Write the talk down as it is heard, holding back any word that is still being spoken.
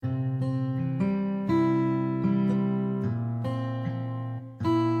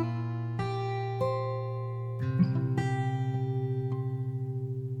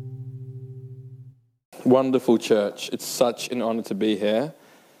Wonderful church. It's such an honor to be here.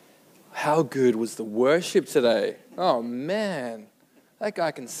 How good was the worship today? Oh man, that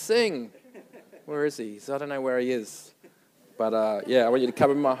guy can sing. Where is he? So I don't know where he is. But I want you to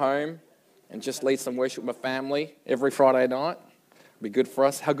come in my home and just lead some worship with my family every Friday night. It'll be good for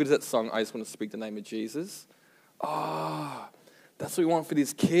us. How good is that song? I just want to speak the name of Jesus. That's what we want for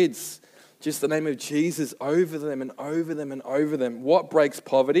these kids. Just the name of Jesus over them and over them and over them. What breaks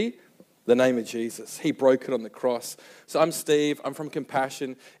poverty? The name of Jesus. He broke it on the cross. So I'm Steve. I'm from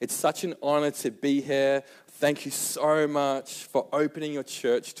Compassion. It's such an honor to be here. Thank you so much for opening your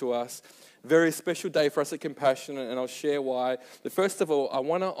church to us. Very special day for us at Compassion, and I'll share why. But first of all, I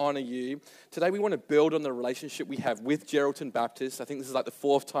want to honor you. Today we want to build on the relationship we have with Geraldton Baptist. I think this is like the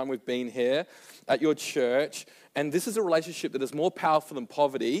 4th time we've been here at your church. And this is a relationship that is more powerful than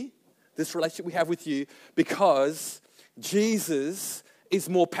poverty, this relationship we have with you, because Jesus is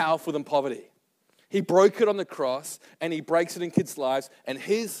more powerful than poverty. He broke it on the cross, and he breaks it in kids' lives, and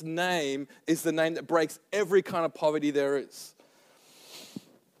his name is the name that breaks every kind of poverty there is.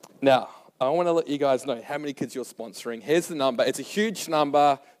 Now, I want to let you guys know how many kids you're sponsoring. Here's the number. It's a huge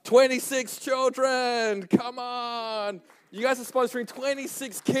number. 26 children. Come on. You guys are sponsoring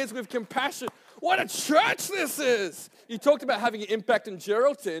 26 kids with Compassion. What a church this is. You talked about having an impact in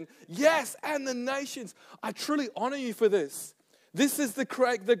Geraldton. Yes, and the nations. I truly honor you for this. This is the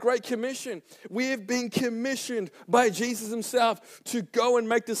Great Commission. We have been commissioned by Jesus himself to go and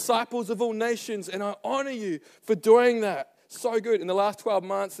make disciples of all nations, and I honor you for doing that. So good. In the last 12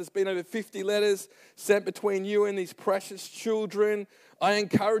 months, there's been over 50 letters sent between you and these precious children. I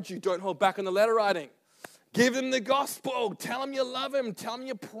encourage you, don't hold back on the letter writing. Give them the gospel. Tell them you love them. Tell them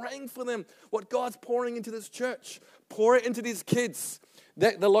you're praying for them. What God's pouring into this church, pour it into these kids.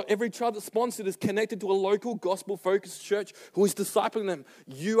 Every child that's sponsored is connected to a local gospel-focused church who is discipling them.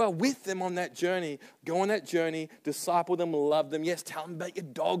 You are with them on that journey. Go on that journey, disciple them, love them. Yes, tell them about your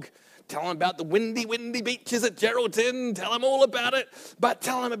dog. Tell them about the windy beaches at Geraldton. Tell them all about it. But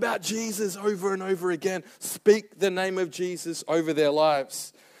tell them about Jesus over and over again. Speak the name of Jesus over their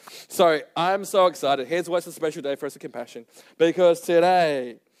lives. So I'm so excited. Here's why it's a special day for us at Compassion. Because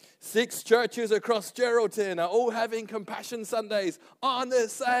today, 6 churches across Geraldton are all having Compassion Sundays on the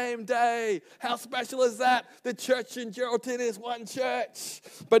same day. How special is that? The church in Geraldton is one church.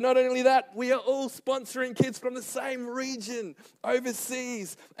 But not only that, we are all sponsoring kids from the same region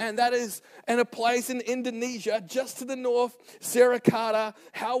overseas. And that is in a place in Indonesia, just to the north, Surakarta.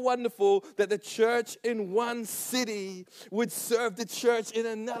 How wonderful that the church in one city would serve the church in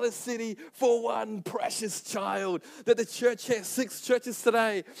another city for one precious child. That the church has 6 churches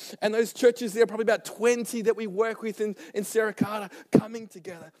today. And those churches, there are probably about 20 that we work with in Surakarta, coming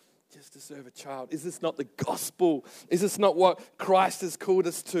together just to serve a child. Is this not the gospel? Is this not what Christ has called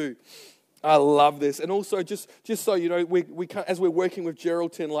us to? I love this. And also, just so you know, as we're working with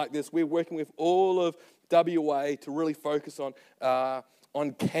Geraldton like this, we're working with all of WA to really focus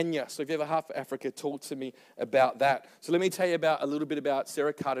on Kenya. So if you have a heart for Africa, talk to me about that. So let me tell you a little bit about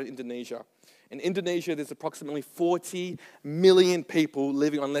Surakarta, Indonesia. In Indonesia, there's approximately 40 million people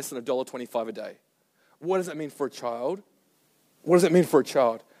living on less than $1.25 a day. What does that mean for a child? What does that mean for a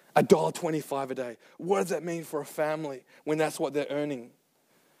child? $1.25 a day. What does that mean for a family when that's what they're earning?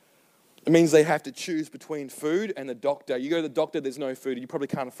 It means they have to choose between food and the doctor. You go to the doctor, there's no food. You probably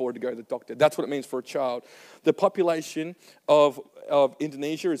can't afford to go to the doctor. That's what it means for a child. The population of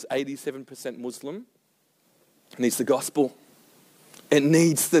Indonesia is 87% Muslim. It needs the gospel. It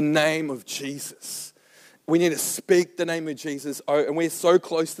needs the name of Jesus. We need to speak the name of Jesus. And we're so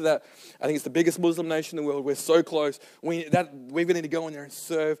close to that. I think it's the biggest Muslim nation in the world. We're so close. We're going to go in there and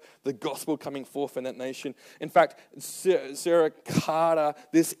serve the gospel coming forth in that nation. In fact, Surakarta,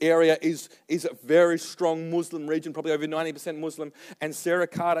 this area is a very strong Muslim region, probably over 90% Muslim. And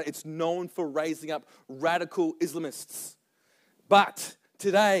Surakarta, it's known for raising up radical Islamists. But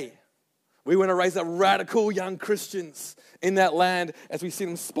today, we want to raise up radical young Christians in that land as we see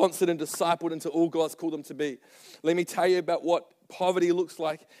them sponsored and discipled into all God's called them to be. Let me tell you about what poverty looks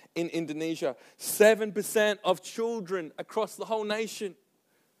like in Indonesia. 7% of children across the whole nation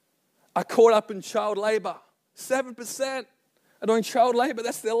are caught up in child labor. 7% are doing child labor.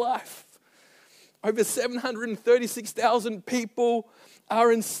 That's their life. Over 736,000 people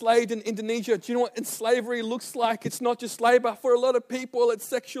are enslaved in Indonesia. Do you know what slavery looks like? It's not just labor. For a lot of people, it's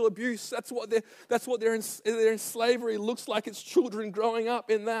sexual abuse. That's what their slavery looks like. It's children growing up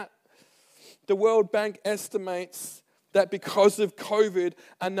in that. The World Bank estimates that because of COVID,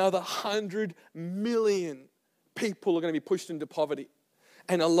 another 100 million people are going to be pushed into poverty.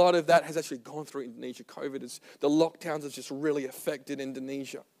 And a lot of that has actually gone through Indonesia. The lockdowns have just really affected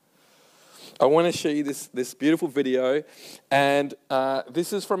Indonesia. I want to show you this beautiful video. And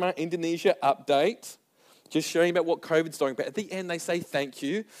this is from our Indonesia update, just showing about what COVID's doing. But at the end, they say thank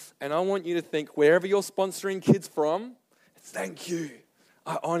you. And I want you to think, wherever you're sponsoring kids from, thank you.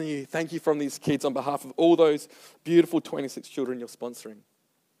 I honor you. Thank you from these kids on behalf of all those beautiful 26 children you're sponsoring.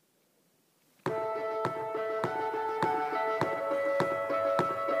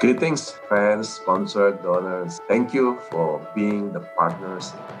 Greetings, friends, sponsors, donors. Thank you for being the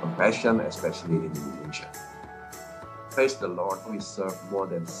partners in compassion, especially in Indonesia. Praise the Lord, we serve more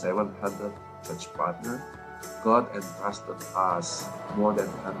than 700 church partners. God entrusted us more than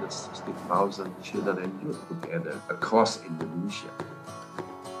 160,000 children and youth together across Indonesia.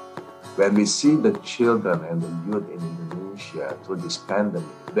 When we see the children and the youth in Indonesia through this pandemic,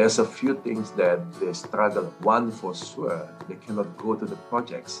 there's a few things that they struggle. One, for sure, they cannot go to the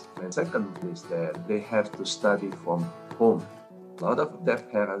projects. And second is that they have to study from home. A lot of their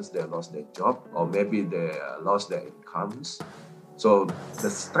parents, they lost their job, or maybe they lost their incomes. So the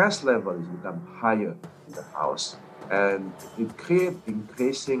stress level has become higher in the house. And it creates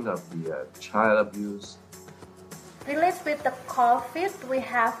increasing of the child abuse. Related with the COVID, we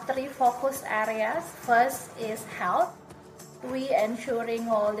have 3 focus areas. First is health. We ensuring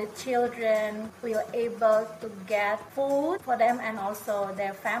all the children will able to get food for them and also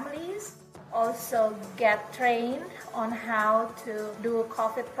their families. Also get trained on how to do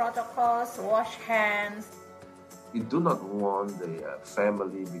COVID protocols, wash hands. We do not want the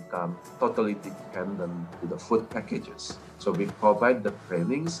family become totally dependent to the food packages. So we provide the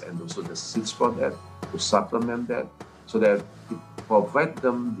trainings and also the seeds for that, to supplement that, so that it provide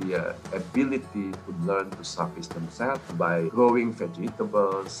them the ability to learn to suffice themselves by growing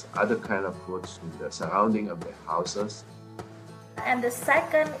vegetables, other kind of foods in the surrounding of their houses. And the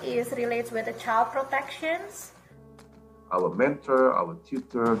second is related with the child protections. Our mentor, our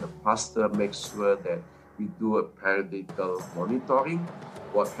tutor, the pastor makes sure that we do a periodical monitoring,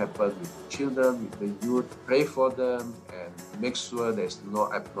 what happened with the children, with the youth, pray for them, and make sure there's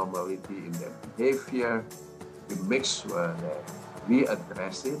no abnormality in their behavior. We make sure that we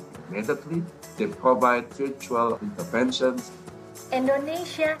address it immediately. They provide virtual interventions.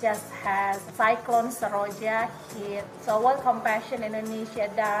 Indonesia just has Cyclone Seroja hit. So what Compassion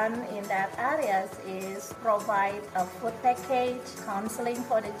Indonesia done in that areas is provide a food package, counseling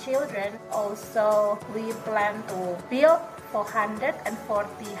for the children. Also, we plan to build 440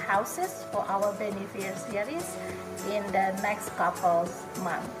 houses for our beneficiaries in the next couple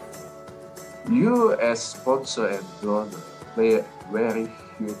months. You as sponsor and donor play a very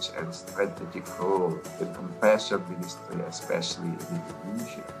huge and strategic role in Compassion Ministry, especially in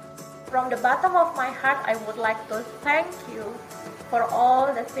Indonesia. From the bottom of my heart, I would like to thank you for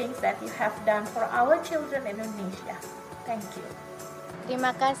all the things that you have done for our children in Indonesia. Thank you.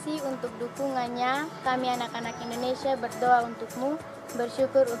 Terima kasih untuk dukungannya. Kami anak-anak Indonesia berdoa untukmu,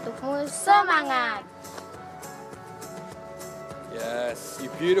 bersyukur untukmu. Semangat! Yes, you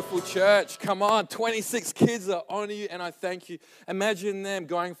beautiful church. Come on, 26 kids that honor you, and I thank you. Imagine them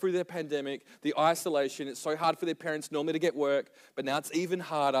going through their pandemic, the isolation. It's so hard for their parents normally to get work, but now it's even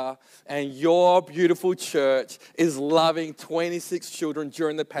harder. And your beautiful church is loving 26 children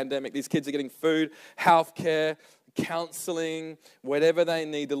during the pandemic. These kids are getting food, healthcare, counseling, whatever they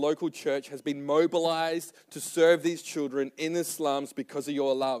need. The local church has been mobilized to serve these children in the slums because of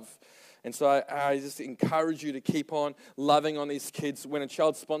your love. And so I just encourage you to keep on loving on these kids. When a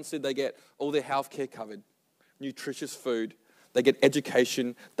child's sponsored, they get all their healthcare covered, nutritious food. They get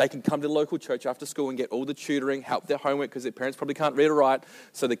education. They can come to the local church after school and get all the tutoring, help their homework because their parents probably can't read or write.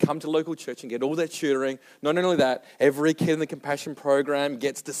 So they come to the local church and get all their tutoring. Not only that, every kid in the Compassion program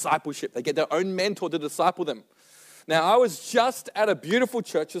gets discipleship. They get their own mentor to disciple them. Now, I was just at a beautiful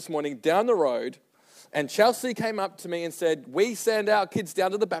church this morning down the road, and Chelsea came up to me and said, we send our kids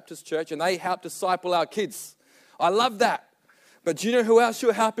down to the Baptist church and they help disciple our kids. I love that. But do you know who else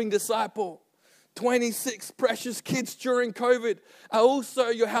you're helping disciple? 26 precious kids during COVID are also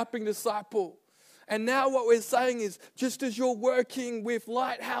you're helping disciple. And now what we're saying is, just as you're working with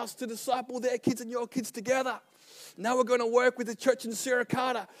Lighthouse to disciple their kids and your kids together, now we're going to work with the church in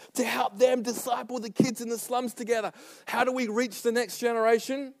Surikada to help them disciple the kids in the slums together. How do we reach the next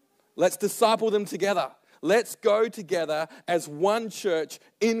generation? Let's disciple them together. Let's go together as one church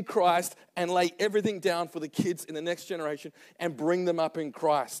in Christ and lay everything down for the kids in the next generation and bring them up in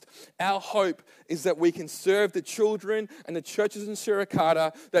Christ. Our hope is that we can serve the children and the churches in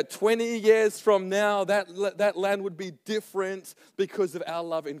Surikada, that 20 years from now, that land would be different because of our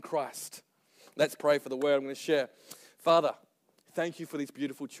love in Christ. Let's pray for the word I'm going to share. Father, thank you for these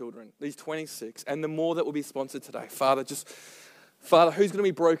beautiful children, these 26, and the more that will be sponsored today. Father, just Father, who's going to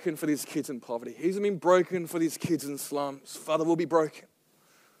be broken for these kids in poverty? Who's going to be broken for these kids in slums? Father, we'll be broken.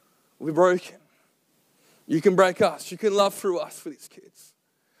 We'll be broken. You can break us. You can love through us for these kids.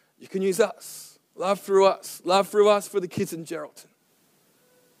 You can use us. Love through us. Love through us for the kids in Geraldton.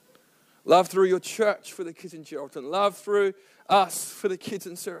 Love through your church for the kids in Geraldton. Love through us for the kids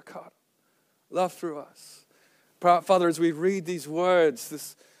in Sericata. Love through us. Father, as we read these words,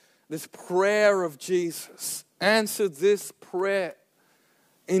 this prayer of Jesus, answer this prayer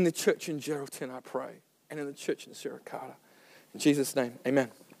in the church in Geraldton, I pray, and in the church in Sericata. In Jesus' name, amen.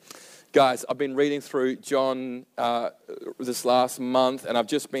 Guys, I've been reading through John this last month, and I've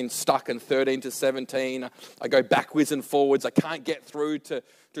just been stuck in 13 to 17. I go backwards and forwards. I can't get through to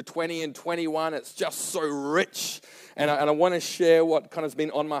 20 and 21. It's just so rich. And I want to share what kind of has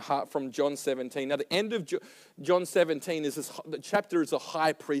been on my heart from John 17. Now, the end of John 17 is the chapter is a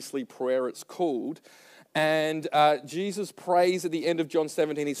high priestly prayer, it's called. And Jesus prays at the end of John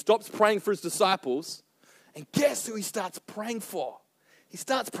 17. He stops praying for his disciples, and guess who he starts praying for? He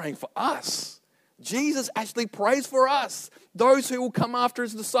starts praying for us. Jesus actually prays for us, those who will come after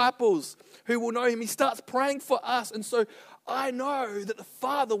his disciples, who will know him. He starts praying for us. And so I know that the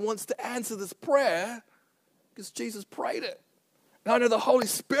Father wants to answer this prayer because Jesus prayed it. And I know the Holy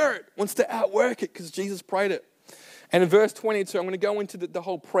Spirit wants to outwork it because Jesus prayed it. And in verse 22, I'm going to go into the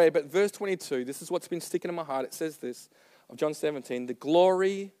whole prayer, but verse 22, this is what's been sticking in my heart. It says this, of John 17, the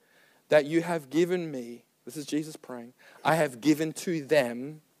glory that you have given me, this is Jesus praying, I have given to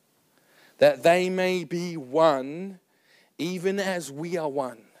them that they may be one, even as we are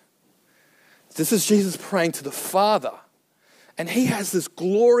one. This is Jesus praying to the Father. And he has this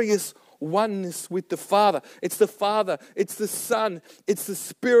glorious oneness with the Father. It's the Father, it's the Son, it's the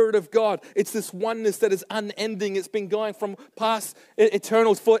Spirit of God. It's this oneness that is unending. It's been going from past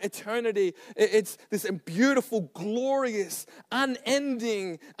eternals for eternity. It's this beautiful, glorious,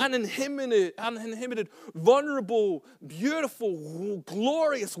 unending, uninhibited, vulnerable, beautiful,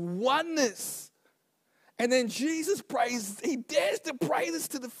 glorious oneness. And then Jesus prays, he dares to pray this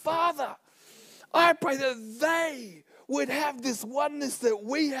to the Father. I pray that they would have this oneness that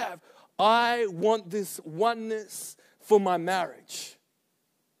we have. I want this oneness for my marriage.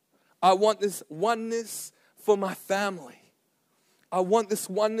 I want this oneness for my family. I want this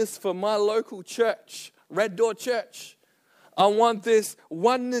oneness for my local church, Red Door Church. I want this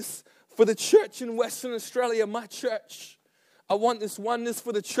oneness for the church in Western Australia, my church. I want this oneness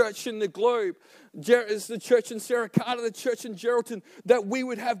for the church in the globe. It's the church in Sericata, the church in Geraldton, that we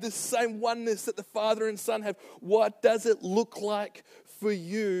would have this same oneness that the Father and Son have. What does it look like for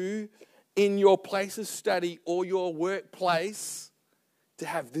you in your place of study or your workplace to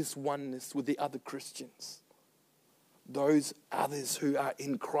have this oneness with the other Christians? Those others who are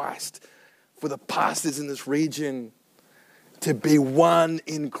in Christ, for the pastors in this region, to be one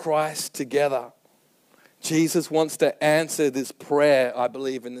in Christ together. Jesus wants to answer this prayer, I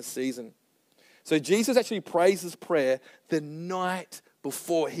believe, in this season. So Jesus actually prays this prayer the night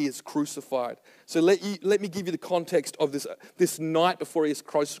before he is crucified. So let me give you the context of this night before he is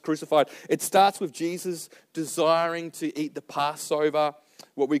crucified. It starts with Jesus desiring to eat the Passover,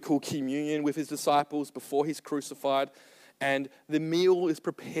 what we call communion, with his disciples before he's crucified. And the meal is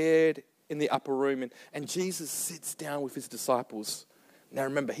prepared in the upper room. And Jesus sits down with his disciples. Now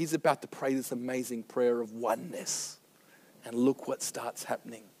remember, he's about to pray this amazing prayer of oneness. And look what starts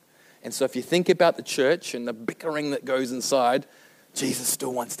happening. And so if you think about the church and the bickering that goes inside, Jesus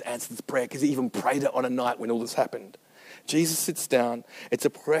still wants to answer this prayer because he even prayed it on a night when all this happened. Jesus sits down. It's a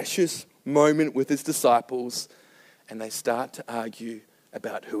precious moment with his disciples. And they start to argue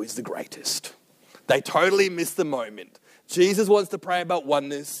about who is the greatest. They totally miss the moment. Jesus wants to pray about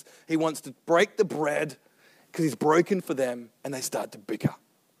oneness. He wants to break the bread because he's broken for them, and they start to bicker.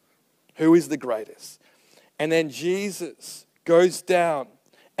 Who is the greatest? And then Jesus goes down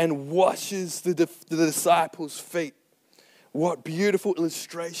and washes the disciples' feet. What beautiful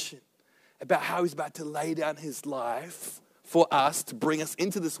illustration about how he's about to lay down his life for us to bring us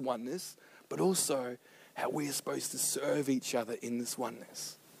into this oneness, but also how we are supposed to serve each other in this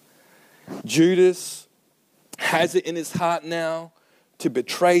oneness. Judas has it in his heart now to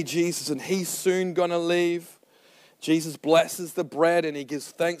betray Jesus, and he's soon going to leave. Jesus blesses the bread and he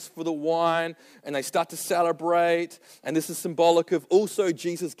gives thanks for the wine, and they start to celebrate. And this is symbolic of also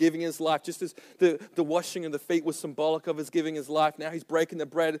Jesus giving his life. Just as the washing of the feet was symbolic of his giving his life, now he's breaking the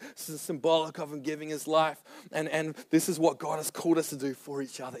bread. This is symbolic of him giving his life. And this is what God has called us to do for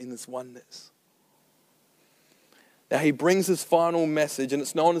each other in this oneness. Now he brings his final message, and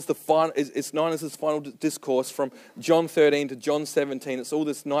it's known as his final discourse from John 13 to John 17. It's all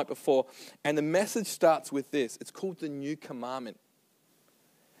this night before. And the message starts with this. It's called the New Commandment.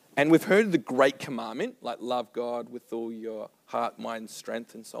 And we've heard the great commandment, like love God with all your heart, mind,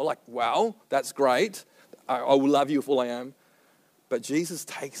 strength, and soul. Like, wow, that's great. I will love you with all I am. But Jesus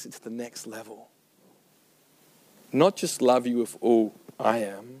takes it to the next level. Not just love you with all I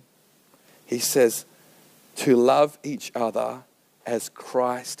am. He says to love each other as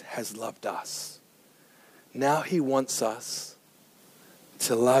Christ has loved us. Now he wants us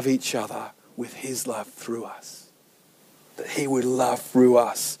to love each other with his love through us. That he would love through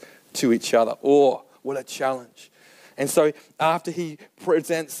us to each other. Oh, what a challenge. And so after he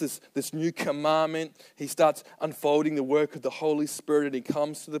presents this new commandment, he starts unfolding the work of the Holy Spirit, and he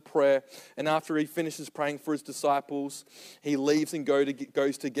comes to the prayer. And after he finishes praying for his disciples, he leaves and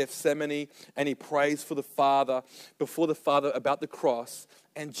goes to Gethsemane, and he prays for the Father, before the Father, about the cross.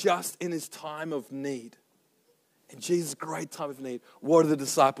 And just in his time of need, in Jesus' great time of need, what do the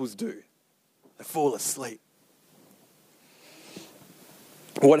disciples do? They fall asleep.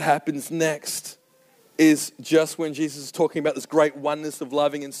 What happens next is just when Jesus is talking about this great oneness of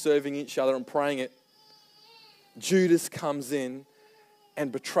loving and serving each other and praying it, Judas comes in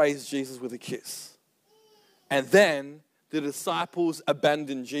and betrays Jesus with a kiss. And then the disciples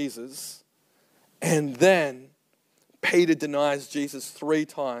abandon Jesus. And then Peter denies Jesus 3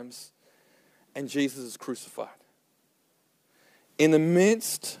 times, and Jesus is crucified. In the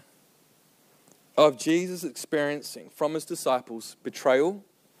midst of Jesus experiencing from his disciples betrayal,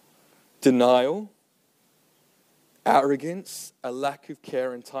 denial, arrogance, a lack of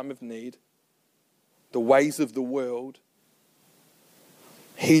care in time of need, the ways of the world,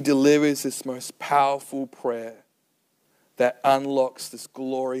 he delivers this most powerful prayer that unlocks this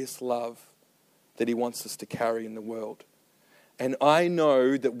glorious love that he wants us to carry in the world. And I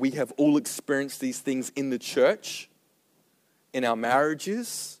know that we have all experienced these things in the church, in our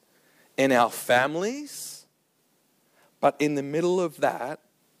marriages, in our families. But in the middle of that,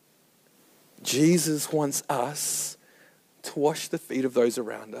 Jesus wants us to wash the feet of those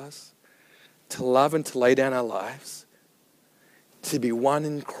around us, to love and to lay down our lives, to be one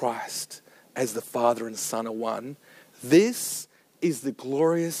in Christ as the Father and Son are one. This is the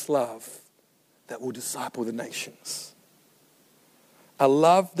glorious love that will disciple the nations. A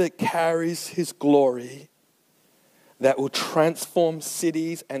love that carries his glory, that will transform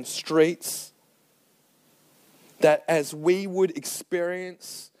cities and streets, that as we would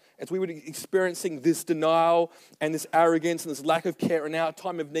experiencing this denial and this arrogance and this lack of care in our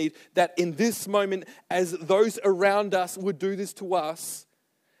time of need, that in this moment, as those around us would do this to us,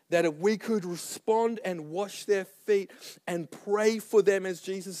 that if we could respond and wash their feet and pray for them as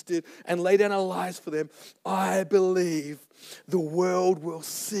Jesus did and lay down our lives for them, I believe the world will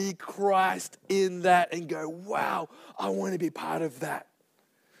see Christ in that and go, wow, I want to be part of that.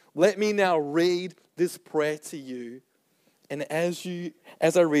 Let me now read this prayer to you. And as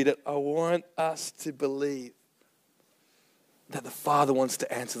I read it, I want us to believe that the Father wants to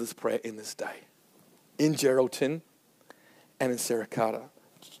answer this prayer in this day, in Geraldton and in Serracata.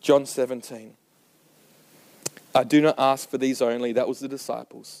 John 17. I do not ask for these only, that was the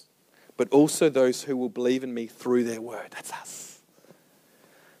disciples, but also those who will believe in me through their word. That's us.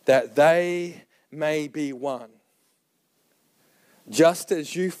 That they may be one. Just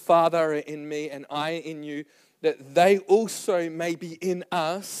as you, Father, are in me and I in you, that they also may be in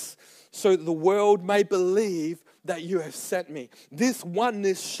us, so that the world may believe that you have sent me. This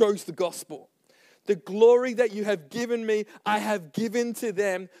oneness shows the gospel. The glory that you have given me, I have given to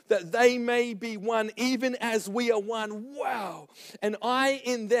them, that they may be one, even as we are one. Wow. And I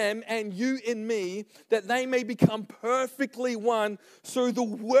in them and you in me, that they may become perfectly one, so the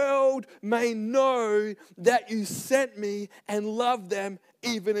world may know that you sent me and love them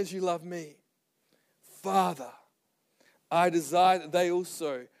even as you love me. Father, I desire that they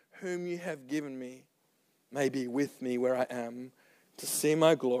also, whom you have given me, may be with me where I am, to see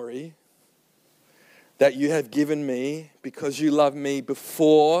my glory that you have given me, because you loved me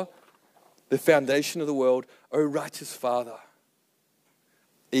before the foundation of the world. O righteous Father,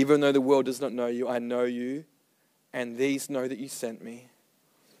 even though the world does not know you, I know you, and these know that you sent me.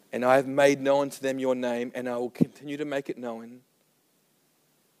 And I have made known to them your name, and I will continue to make it known,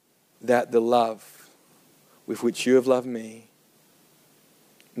 that the love with which you have loved me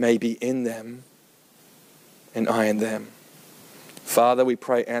may be in them and I in them. Father, we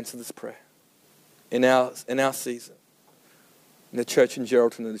pray, answer this prayer in our season, in the church in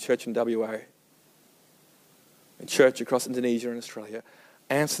Geraldton, in the church in WA, the church across Indonesia and Australia.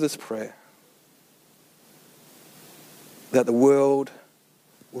 Answer this prayer, that the world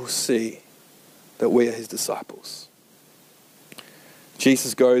will see that we are his disciples.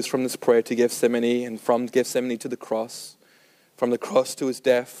 Jesus goes from this prayer to Gethsemane, and from Gethsemane to the cross, from the cross to his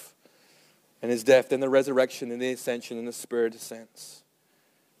death, and his death, then the resurrection and the ascension, and the Spirit descends.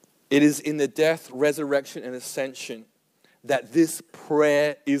 It is in the death, resurrection, and ascension that this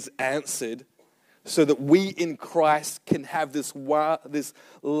prayer is answered, so that we in Christ can have this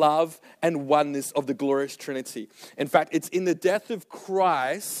love and oneness of the glorious Trinity. In fact, it's in the death of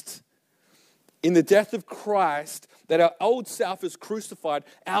Christ, that our old self is crucified.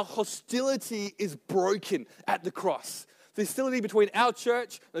 Our hostility is broken at the cross. The hostility between our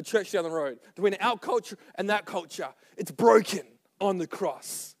church and the church down the road, between our culture and that culture, it's broken on the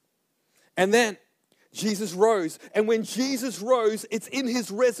cross. And then Jesus rose. And when Jesus rose, it's in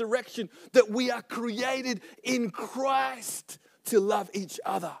his resurrection that we are created in Christ to love each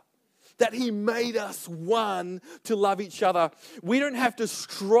other. That he made us one to love each other. We don't have to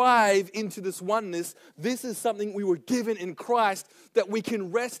strive into this oneness. This is something we were given in Christ that we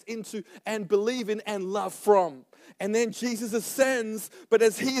can rest into and believe in and love from. And then Jesus ascends, but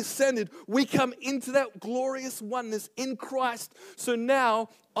as he ascended, we come into that glorious oneness in Christ. So now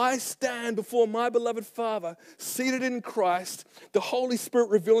I stand before my beloved Father, seated in Christ, the Holy Spirit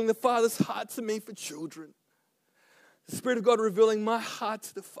revealing the Father's heart to me for children. The Spirit of God revealing my heart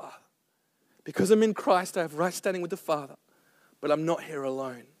to the Father. Because I'm in Christ, I have right standing with the Father, but I'm not here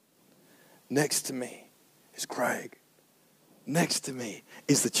alone. Next to me is Craig. Next to me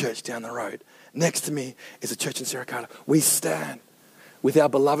is the church down the road. Next to me is the church in Serracata. We stand with our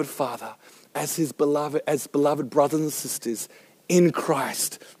beloved Father as beloved brothers and sisters in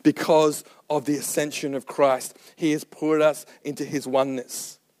Christ because of the ascension of Christ. He has poured us into his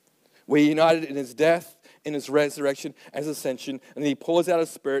oneness. We're united in his death, in his resurrection, and his ascension, and then he pours out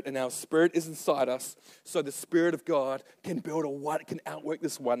his Spirit, and our spirit is inside us, so the Spirit of God can can outwork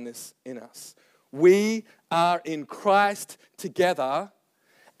this oneness in us. We are in Christ together,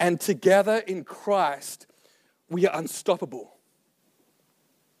 and together in Christ, we are unstoppable.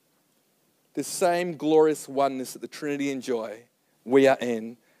 The same glorious oneness that the Trinity enjoy, we are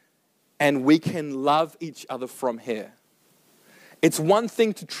in, and we can love each other from here. It's one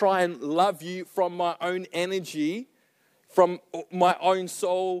thing to try and love you from my own energy, from my own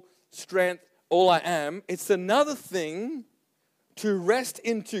soul, strength, all I am. It's another thing to rest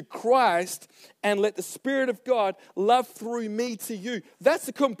into Christ and let the Spirit of God love through me to you. That's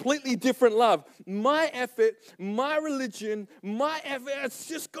a completely different love. My effort, my religion,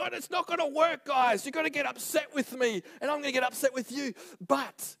 it's not going to work, guys. You've got to get upset with me, and I'm going to get upset with you.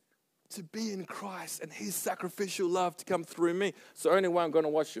 But to be in Christ and his sacrificial love to come through me. So only one going to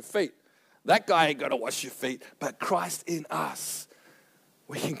wash your feet. That guy ain't going to wash your feet, but Christ in us.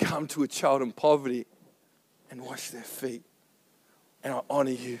 We can come to a child in poverty and wash their feet. And I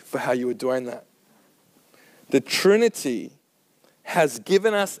honor you for how you are doing that. The Trinity has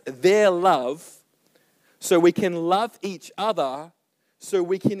given us their love so we can love each other, so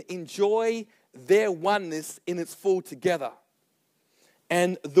we can enjoy their oneness in its full together.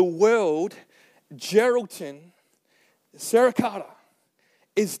 And the world, Geraldton, Serracata,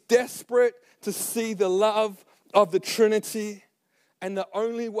 is desperate to see the love of the Trinity. And the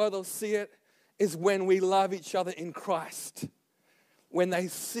only way they'll see it is when we love each other in Christ. When they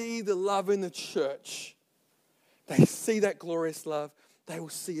see the love in the church, they see that glorious love, they will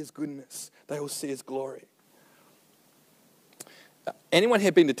see his goodness. They will see his glory. Anyone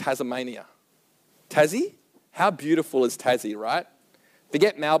here been to Tasmania? Tassie? How beautiful is Tassie, right?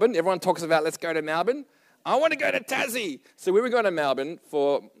 Forget Melbourne. Everyone talks about, let's go to Melbourne. I want to go to Tassie. So we were going to Melbourne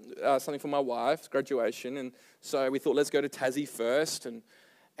for something for my wife's graduation. And so we thought, let's go to Tassie first. And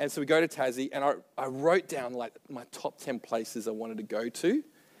so we go to Tassie. And I wrote down like my top 10 places I wanted to go to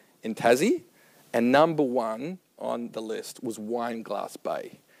in Tassie. And number one on the list was Wineglass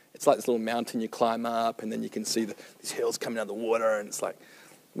Bay. It's like this little mountain you climb up. And then you can see these hills coming out of the water. And it's like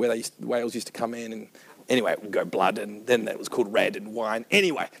where whales used to come in. And anyway, it would go blood, and then it was called red and wine.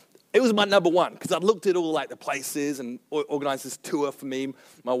 Anyway, it was my number one because I'd looked at all like the places and organised this tour for me,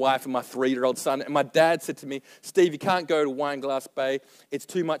 my wife and my 3-year-old son. And my dad said to me, Steve, you can't go to Wineglass Bay. It's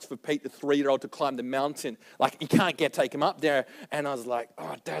too much for Pete, the 3-year-old, to climb the mountain. Like, you can't take him up there. And I was like,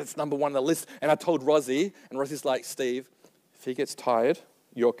 oh, Dad, it's number one on the list. And I told Rosie, and Rosie's like, Steve, if he gets tired,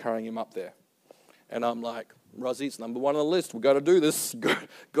 you're carrying him up there. And I'm like, Rosie, it's number one on the list. We've got to do this.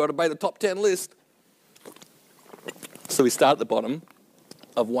 Got to make the top 10 list. So we start at the bottom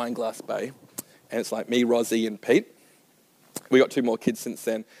of Wineglass Bay, and it's like me, Rosie, and Pete. We got 2 more kids since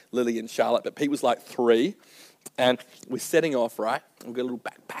then, Lily and Charlotte, but Pete was like 3, and we're setting off, right? We've got a little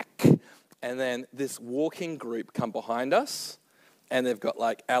backpack, and then this walking group come behind us, and they've got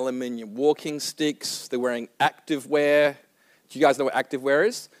like aluminium walking sticks. They're wearing activewear. Do you guys know what activewear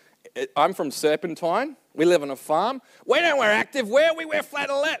is? I'm from Serpentine. We live on a farm. We don't wear activewear. We wear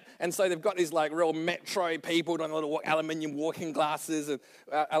flannelette. And so they've got these like real metro people doing little aluminium walking glasses and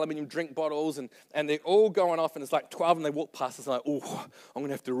aluminium drink bottles. And they're all going off. And it's like 12 and they walk past us. And I'm like, oh, I'm going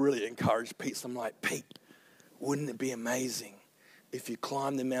to have to really encourage Pete. So I'm like, Pete, wouldn't it be amazing if you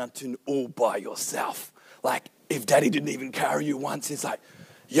climbed the mountain all by yourself? Like if Daddy didn't even carry you once. He's like,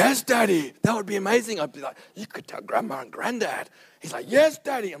 yes, Daddy, that would be amazing. I'd be like, you could tell Grandma and Granddad. He's like, yes,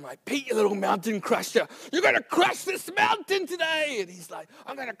 Daddy. I'm like, Pete, you little mountain crusher. You're going to crush this mountain today. And he's like,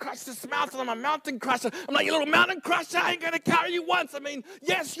 I'm going to crush this mountain. I'm a mountain crusher. I'm like, you little mountain crusher. I ain't going to carry you once. I mean,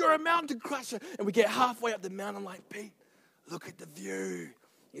 yes, you're a mountain crusher. And we get halfway up the mountain. I'm like, Pete, look at the view.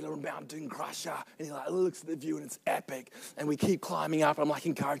 You little mountain crusher. And he like looks at the view and it's epic. And we keep climbing up. I'm like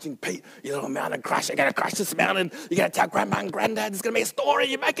encouraging Pete, you little mountain crusher. You're going to crush this mountain. You're going to tell Grandma and Granddad. There's going to be a story.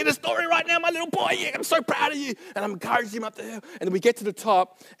 You're making a story right now, my little boy. Yeah, I'm so proud of you. And I'm encouraging him up the hill. And then we get to the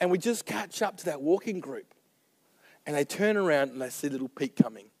top and we just catch up to that walking group. And they turn around and they see little Pete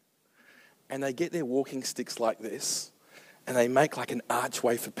coming. And they get their walking sticks like this. And they make like an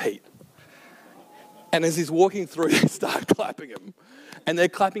archway for Pete. And as he's walking through, they start clapping him. And they're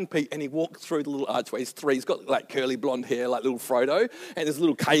clapping Pete, and he walks through the little archway. He's 3. He's got like curly blonde hair, like little Frodo. And there's a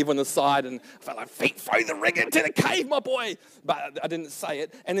little cave on the side. And I felt like, Pete, throw the ring into the cave, my boy. But I didn't say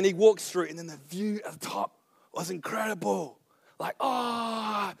it. And then he walks through, and then the view at the top was incredible. Like,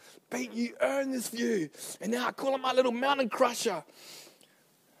 oh, Pete, you earned this view. And now I call him my little mountain crusher.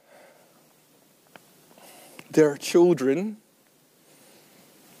 There are children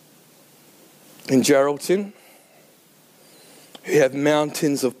in Geraldton who have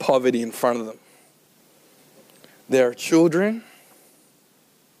mountains of poverty in front of them. There are children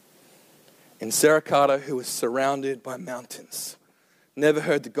in Serracata who are surrounded by mountains. Never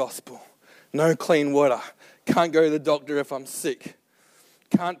heard the gospel. No clean water. Can't go to the doctor if I'm sick.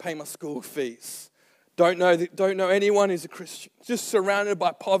 Can't pay my school fees. Don't know anyone who's a Christian. Just surrounded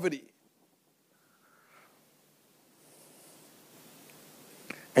by poverty.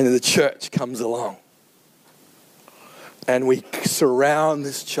 And then the church comes along. And we surround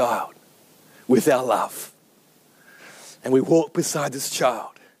this child with our love. And we walk beside this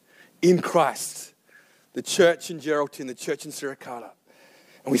child in Christ, the church in Geraldton, the church in Serracata.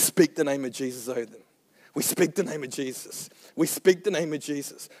 And we speak the name of Jesus over them. We speak the name of Jesus. We speak the name of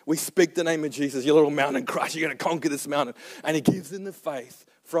Jesus. We speak the name of Jesus. You little mountain crusher, you're going to conquer this mountain. And he gives them the faith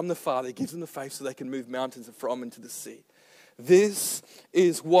from the Father. He gives them the faith so they can move mountains from into the sea. This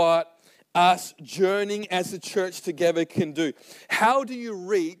is what us journeying as a church together can do. How do you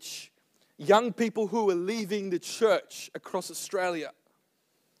reach young people who are leaving the church across Australia?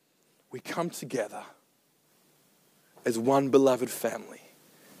 We come together as one beloved family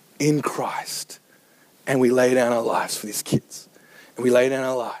in Christ and we lay down our lives for these kids. And we lay down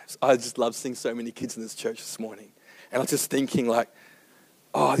our lives. I just love seeing so many kids in this church this morning. And I was just thinking like,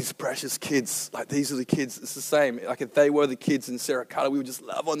 oh, these precious kids, like these are the kids. It's the same. Like if they were the kids in Serracata, we would just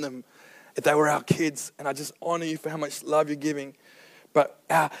love on them. If they were our kids, and I just honor you for how much love you're giving. But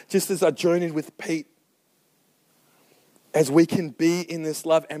just as I journeyed with Pete, as we can be in this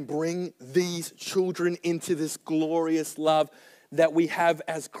love and bring these children into this glorious love that we have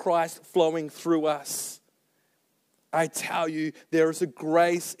as Christ flowing through us, I tell you, there is a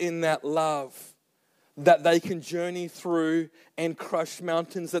grace in that love that they can journey through and crush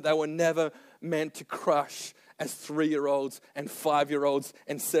mountains that they were never meant to crush as 3-year-olds and 5-year-olds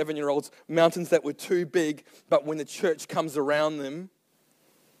and 7-year-olds, mountains that were too big, but when the church comes around them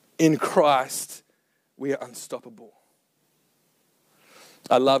in Christ, we are unstoppable.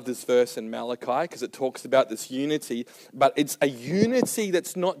 I love this verse in Malachi because it talks about this unity, but it's a unity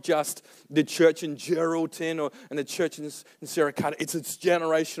that's not just the church in Geraldton and the church in Serracata. It's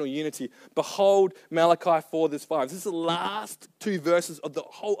generational unity. Behold, Malachi 4, verse 5. This is the last 2 verses of the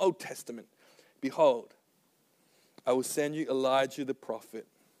whole Old Testament. Behold, I will send you Elijah the prophet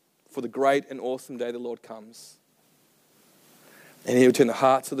for the great and awesome day the Lord comes. And he will turn the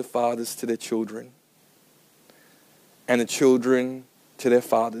hearts of the fathers to their children and the children to their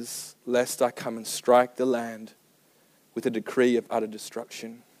fathers, lest I come and strike the land with a decree of utter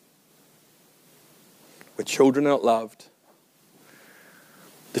destruction. Where children are not loved,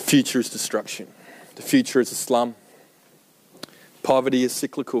 the future is destruction. The future is a slum. Poverty is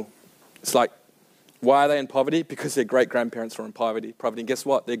cyclical. It's like, why are they in poverty? Because their great-grandparents were in poverty. And guess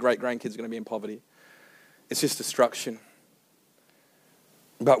what? Their great-grandkids are going to be in poverty. It's just destruction.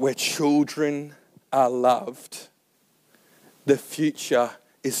 But where children are loved, the future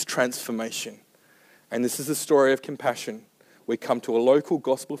is transformation. And this is the story of compassion. We come to a local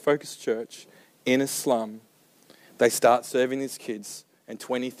gospel-focused church in a slum. They start serving these kids. And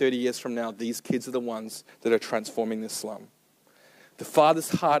 20, 30 years from now, these kids are the ones that are transforming this slum. The Father's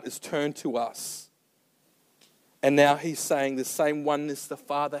heart is turned to us. And now he's saying the same oneness the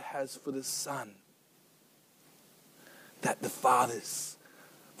Father has for the Son. That the fathers,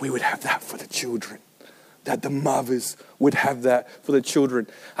 we would have that for the children. That the mothers would have that for the children.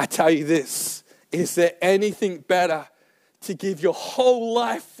 I tell you this, is there anything better to give your whole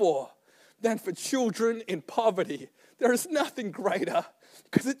life for than for children in poverty? There is nothing greater,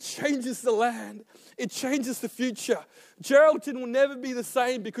 because it changes the land. It changes the future. Geraldton will never be the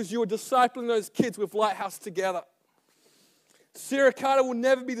same because you are discipling those kids with Lighthouse together. Sierra Carter will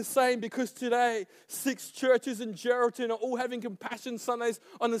never be the same because today 6 churches in Geraldton are all having Compassion Sundays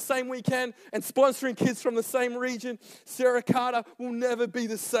on the same weekend and sponsoring kids from the same region. Sierra Carter will never be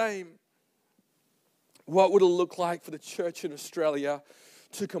the same. What would it look like for the church in Australia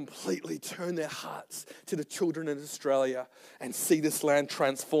to completely turn their hearts to the children in Australia and see this land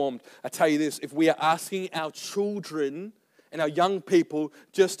transformed? I tell you this, if we are asking our children and our young people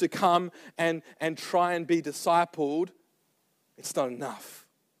just to come and try and be discipled, it's not enough.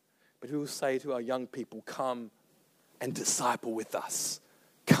 But we will say to our young people, come and disciple with us.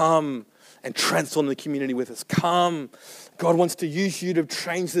 Come and transform the community with us. Come. God wants to use you to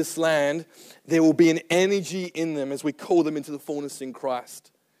change this land. There will be an energy in them as we call them into the fullness in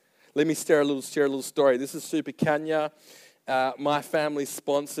Christ. Let me share a little story. This is Super Kanya. My family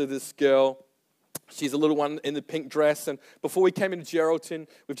sponsored this girl. She's a little one in the pink dress. And before we came into Geraldton,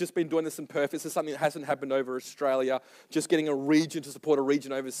 we've just been doing this in Perth. This is something that hasn't happened over Australia. Just getting a region to support a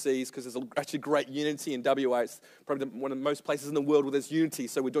region overseas, because there's actually great unity in WA. It's probably one of the most places in the world where there's unity.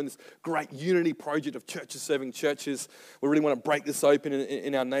 So we're doing this great unity project of churches serving churches. We really want to break this open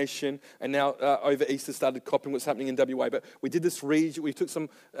in our nation. And now over Easter started copying what's happening in WA. But we did this region. We took some,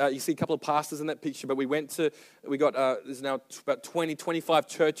 you see a couple of pastors in that picture, but we got, there's now about 20, 25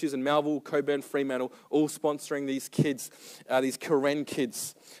 churches in Melville, Coburn, Fremantle, all sponsoring these kids, these Karen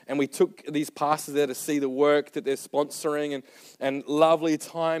kids. And we took these pastors there to see the work that they're sponsoring, and lovely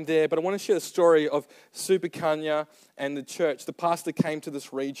time there. But I want to share the story of Super Kanya and the church. The pastor came to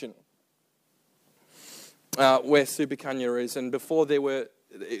this region where Super Kanya is. And before there were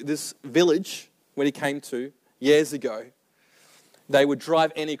this village, when he came to, years ago, they would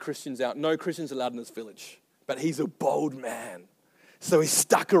drive any Christians out. No Christians allowed in this village. But he's a bold man. So he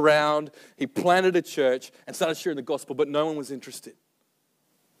stuck around, he planted a church and started sharing the gospel, but no one was interested.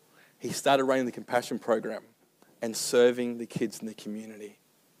 He started running the Compassion program and serving the kids in the community.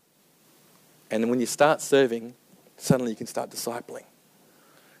 And when you start serving, suddenly you can start discipling.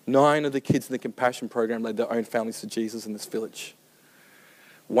 9 of the kids in the Compassion program led their own families to Jesus in this village.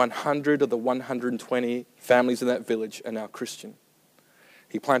 100 of the 120 families in that village are now Christian.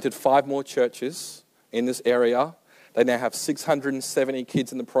 He planted 5 more churches in this area. They now have 670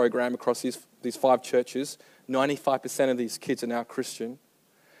 kids in the program across these 5 churches. 95% of these kids are now Christian.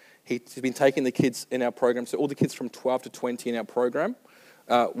 He's been taking the kids in our program, so all the kids from 12 to 20 in our program.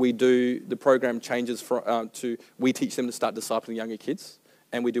 The program changes we teach them to start discipling younger kids,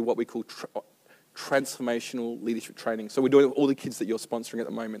 and we do what we call transformational leadership training. So we're doing all the kids that you're sponsoring at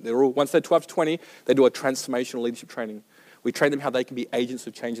the moment. Once they're 12 to 20, they do a transformational leadership training. We train them how they can be agents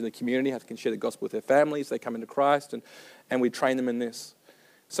of change in the community, how they can share the gospel with their families, they come into Christ, and we train them in this.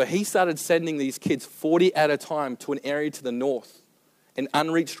 So he started sending these kids 40 at a time to an area to the north, an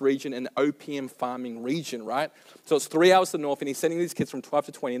unreached region, an opium farming region, right? So it's 3 hours to the north, and he's sending these kids from 12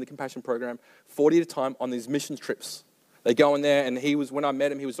 to 20 in the Compassion program, 40 at a time on these mission trips. They go in there, and when I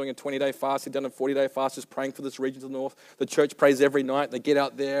met him, he was doing a 20-day fast. He'd done a 40-day fast, just praying for this region to the north. The church prays every night. They get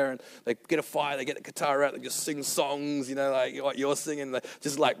out there, and they get a fire. They get a guitar out. They just sing songs, like what you're singing.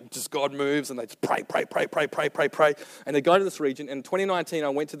 Just God moves, and they just pray. And they go to this region. In 2019, I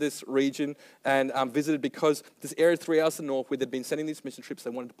went to this region and visited, because this area 3 hours to the north, where they'd been sending these mission trips,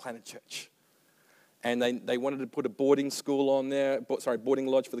 they wanted to plant a church. And they wanted to put a boarding school on there, boarding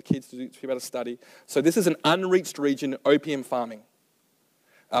lodge for the kids to be able to study. So this is an unreached region, opium farming.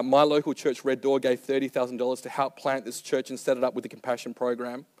 My local church, Red Door, gave $30,000 to help plant this church and set it up with the Compassion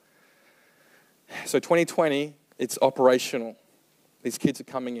program. So 2020, it's operational. These kids are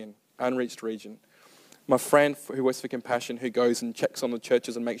coming in, unreached region. My friend who works for Compassion, who goes and checks on the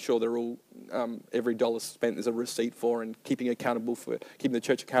churches and makes sure they're all, every dollar spent there's a receipt for, and keeping the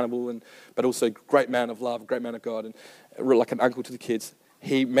church accountable, but also great man of love, great man of God, and like an uncle to the kids.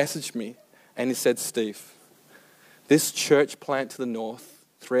 He messaged me and he said, Steve, this church plant to the north,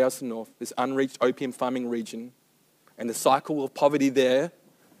 3 hours to the north, this unreached opium farming region, and the cycle of poverty there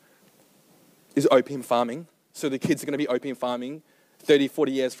is opium farming. So the kids are going to be opium farming 30,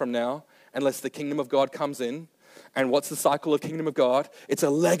 40 years from now, unless the kingdom of God comes in. And what's the cycle of kingdom of God? It's a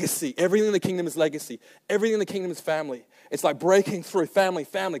legacy. Everything in the kingdom is legacy. Everything in the kingdom is family. It's like breaking through family,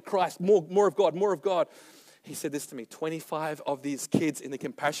 Christ, more of God, more of God. He said this to me, 25 of these kids in the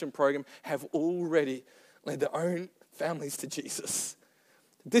Compassion program have already led their own families to Jesus.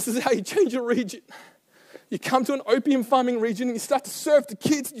 This is how you change a region. You come to an opium farming region and you start to serve the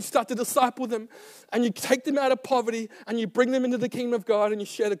kids, and you start to disciple them, and you take them out of poverty and you bring them into the kingdom of God and you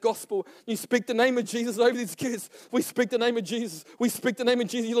share the gospel. You speak the name of Jesus over these kids. We speak the name of Jesus. We speak the name of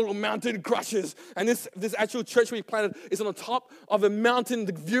Jesus, you little mountain crushers. And this actual church we planted is on the top of a mountain.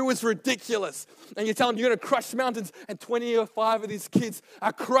 The view is ridiculous. And you tell them you're going to crush mountains, and 25 of these kids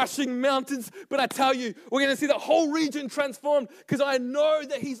are crushing mountains. But I tell you, we're going to see the whole region transformed, because I know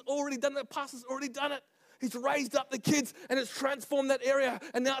that he's already done it. The pastor's already done it. He's raised up the kids and it's transformed that area.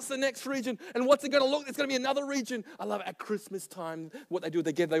 And now it's the next region. And what's it going to look? It's going to be another region. I love it. At Christmas time, what they do,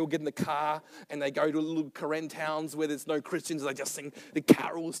 they all get in the car and they go to little Karen towns where there's no Christians. And they just sing the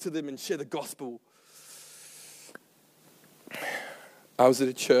carols to them and share the gospel. I was at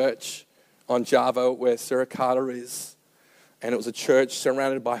a church on Java where Suricata is. And it was a church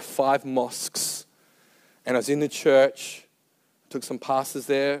surrounded by 5 mosques. And I was in the church, took some pastors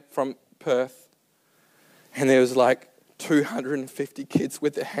there from Perth. And there was like 250 kids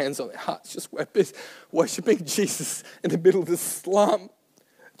with their hands on their hearts, just worshiping Jesus in the middle of the slum.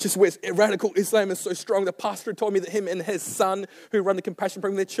 Just where radical Islam is so strong. The pastor told me that him and his son, who run the Compassion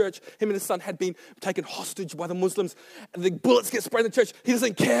program in their church, him and his son had been taken hostage by the Muslims. And the bullets get sprayed in the church. He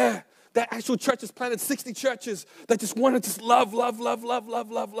doesn't care. That actual church has planted 60 churches. They just want to just love.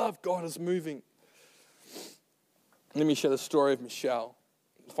 God is moving. Let me share the story of Michelle.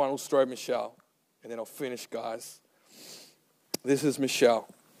 The final story of Michelle. And then I'll finish, guys. This is Michelle.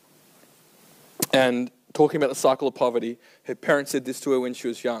 And talking about the cycle of poverty, her parents said this to her when she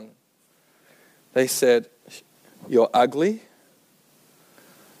was young. They said, you're ugly,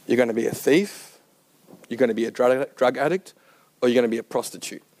 you're going to be a thief, you're going to be a drug addict, or you're going to be a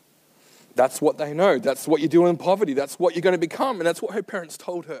prostitute. That's what they know. That's what you do in poverty. That's what you're going to become. And that's what her parents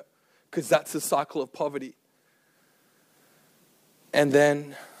told her, because that's the cycle of poverty. And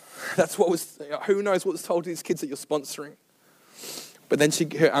then that's what was, who knows what was told to these kids that you're sponsoring. But then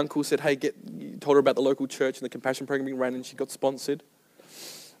her uncle said, hey, told her about the local church and the Compassion program being ran, and she got sponsored.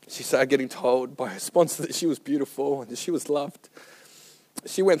 She started getting told by her sponsor that she was beautiful and that she was loved.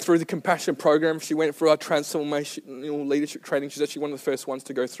 She went through the Compassion program. She went through our transformational leadership training. She's actually one of the first ones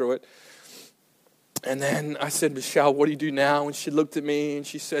to go through it. And then I said, Michelle, what do you do now? And she looked at me and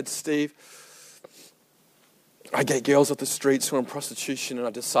she said, Steve, I get girls off the streets who are in prostitution and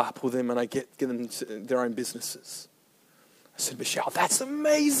I disciple them and I get them to their own businesses. I said, Michelle, that's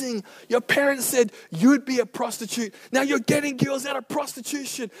amazing. Your parents said you'd be a prostitute. Now you're getting girls out of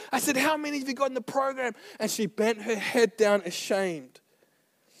prostitution. I said, how many have you got in the program? And she bent her head down ashamed.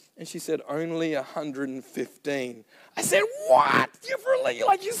 And she said, only 115. I said, what? You've really,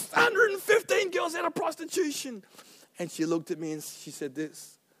 like, you 115 girls out of prostitution. And she looked at me and she said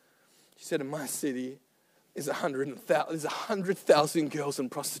this. She said, in my city, there's 100,000 girls in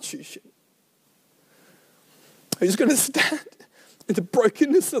prostitution. Are you just going to stand in the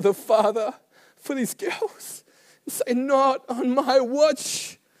brokenness of the Father for these girls and say, not on my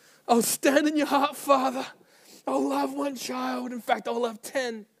watch. I'll stand in your heart, Father. I'll love one child. In fact, I'll love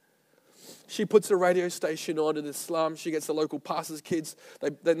 10. She puts a radio station on in the slum. She gets the local pastors' kids.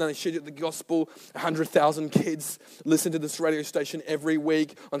 They share the gospel. 100,000 kids listen to this radio station every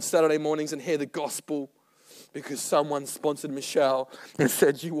week on Saturday mornings and hear the gospel. Because someone sponsored Michelle and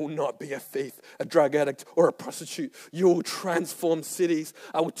said, you will not be a thief, a drug addict, or a prostitute. You will transform cities.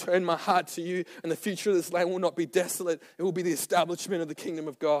 I will turn my heart to you, and the future of this land will not be desolate. It will be the establishment of the kingdom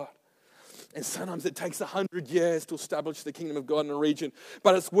of God. And sometimes it takes 100 years to establish the kingdom of God in a region,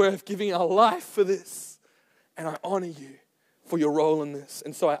 but it's worth giving our life for this. And I honor you for your role in this.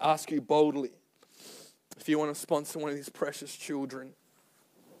 And so I ask you boldly, if you want to sponsor one of these precious children,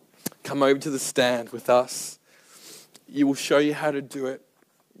 come over to the stand with us. You will show you how to do it.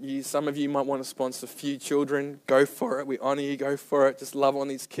 Some of you might want to sponsor a few children. Go for it. We honor you. Go for it. Just love on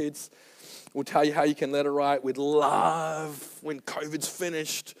these kids. We'll tell you how you can let it right. We'd love, when COVID's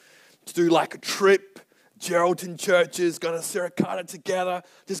finished, to do like a trip. Geraldton churches got a Suricata together,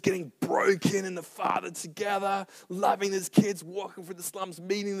 just getting broken in the Father together, loving these kids, walking through the slums,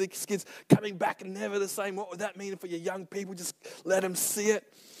 meeting these kids, coming back and never the same. What would that mean for your young people? Just let them see it.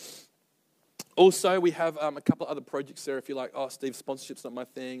 Also, we have a couple of other projects there. If you're like, oh, Steve, sponsorship's not my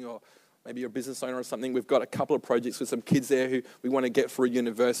thing, or maybe you're a business owner or something, we've got a couple of projects with some kids there who we want to get through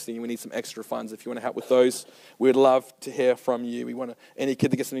university. We need some extra funds. If you want to help with those, we'd love to hear from you. We want any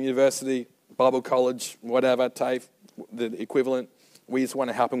kid that gets into university, Bible college, whatever, TAFE, the equivalent. We just want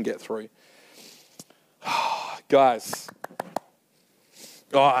to help them get through. Guys,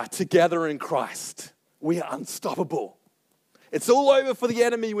 together in Christ, we are unstoppable. It's all over for the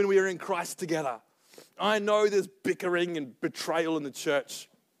enemy when we are in Christ together. I know there's bickering and betrayal in the church.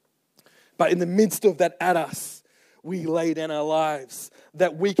 But in the midst of that at us, we lay down our lives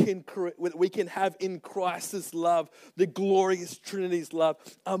that we can have in Christ's love, the glorious Trinity's love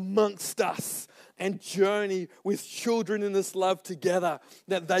amongst us, and journey with children in this love together,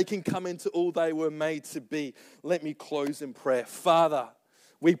 that they can come into all they were made to be. Let me close in prayer. Father,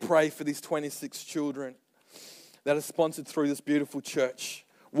 we pray for these 26 children that are sponsored through this beautiful church.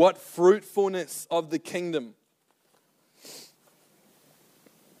 What fruitfulness of the kingdom.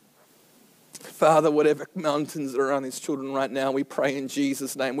 Father, whatever mountains are around these children right now, we pray in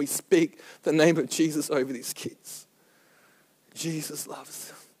Jesus' name. We speak the name of Jesus over these kids. Jesus loves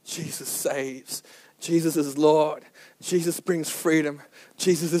them. Jesus saves. Jesus is Lord. Jesus brings freedom.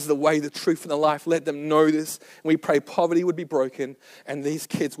 Jesus is the way, the truth, and the life. Let them know this. And we pray poverty would be broken and these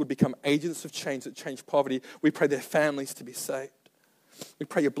kids would become agents of change that change poverty. We pray their families to be saved. We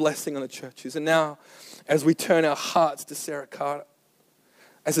pray your blessing on the churches. And now, as we turn our hearts to Sarah Carter,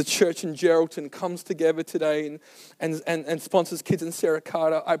 as a church in Geraldton comes together today and sponsors kids in Sarah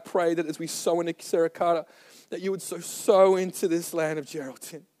Carter, I pray that as we sow into Sarah Carter, that you would sow into this land of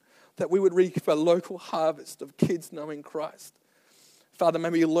Geraldton, that we would reap a local harvest of kids knowing Christ. Father, may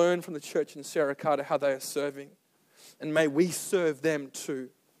we learn from the church in Sarah Carter how they are serving, and may we serve them too,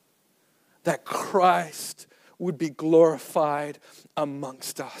 that Christ would be glorified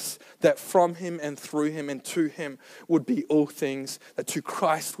amongst us, that from him and through him and to him would be all things, that to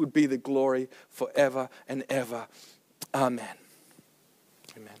Christ would be the glory forever and ever. Amen.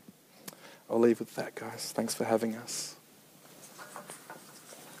 Amen. I'll leave with that, guys. Thanks for having us.